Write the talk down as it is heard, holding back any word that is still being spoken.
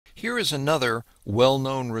Here is another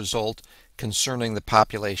well-known result concerning the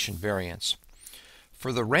population variance.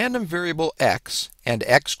 For the random variable x, and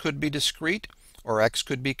x could be discrete or x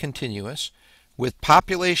could be continuous, with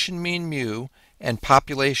population mean mu and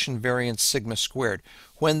population variance sigma squared.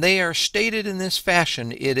 When they are stated in this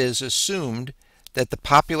fashion, it is assumed that the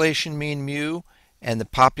population mean mu and the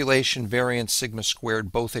population variance sigma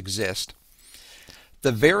squared both exist.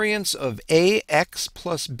 The variance of ax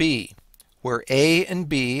plus b, where a and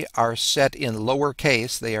b are set in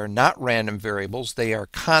lowercase, they are not random variables, they are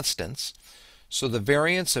constants. So the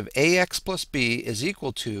variance of ax plus b is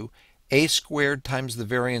equal to a squared times the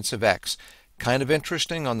variance of x. Kind of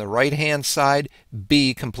interesting, on the right hand side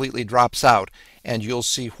b completely drops out, and you'll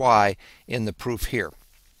see why in the proof here.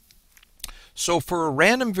 So for a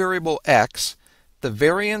random variable x, the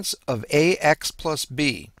variance of ax plus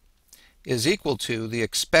b is equal to the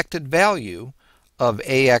expected value of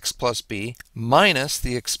ax plus b minus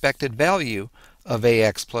the expected value of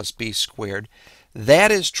ax plus b squared.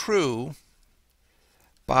 That is true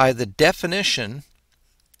by the definition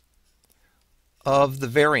of the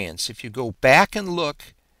variance. If you go back and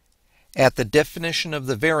look at the definition of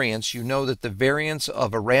the variance, you know that the variance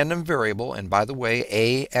of a random variable, and by the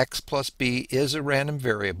way, ax plus b is a random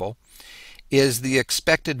variable, is the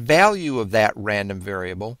expected value of that random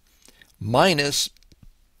variable minus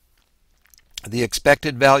the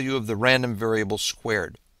expected value of the random variable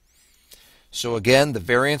squared. So again, the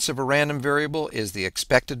variance of a random variable is the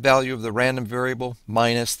expected value of the random variable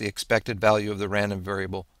minus the expected value of the random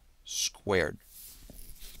variable squared.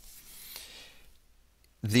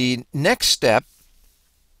 The next step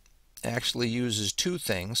actually uses two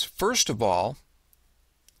things. First of all,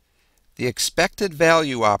 the expected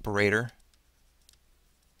value operator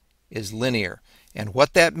is linear. And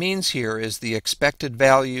what that means here is the expected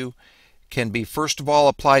value can be first of all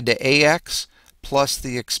applied to ax plus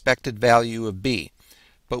the expected value of b.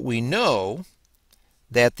 But we know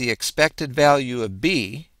that the expected value of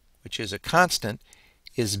b, which is a constant,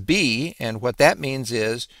 is b, and what that means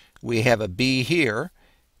is we have a b here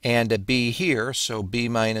and a b here, so b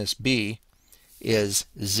minus b is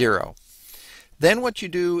 0. Then what you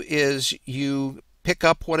do is you pick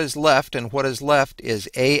up what is left, and what is left is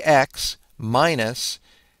ax minus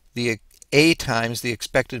the a times the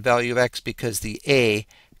expected value of x, because the a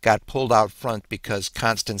got pulled out front, because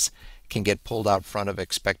constants can get pulled out front of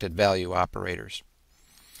expected value operators.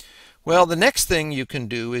 Well, the next thing you can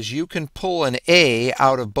do is you can pull an a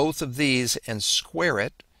out of both of these and square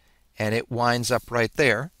it, and it winds up right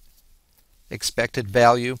there. Expected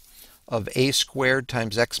value of a squared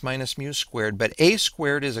times x minus mu squared, but a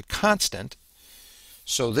squared is a constant,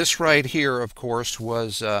 so this right here, of course,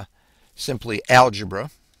 was simply algebra,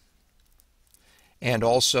 and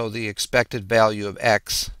also the expected value of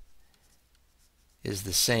x is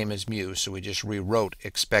the same as mu, so we just rewrote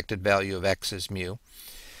expected value of x as mu.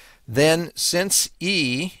 Then, since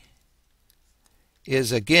e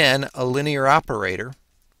is again a linear operator,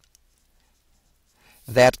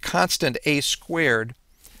 that constant a squared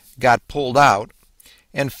got pulled out.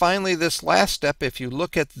 And finally, this last step, if you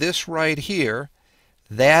look at this right here,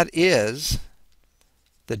 that is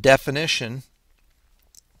the definition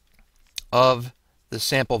of the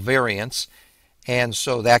sample variance, and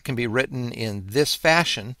so that can be written in this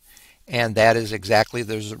fashion, and that is exactly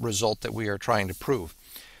the result that we are trying to prove,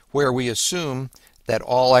 where we assume that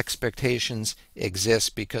all expectations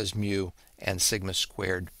exist because mu and sigma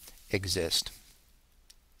squared exist.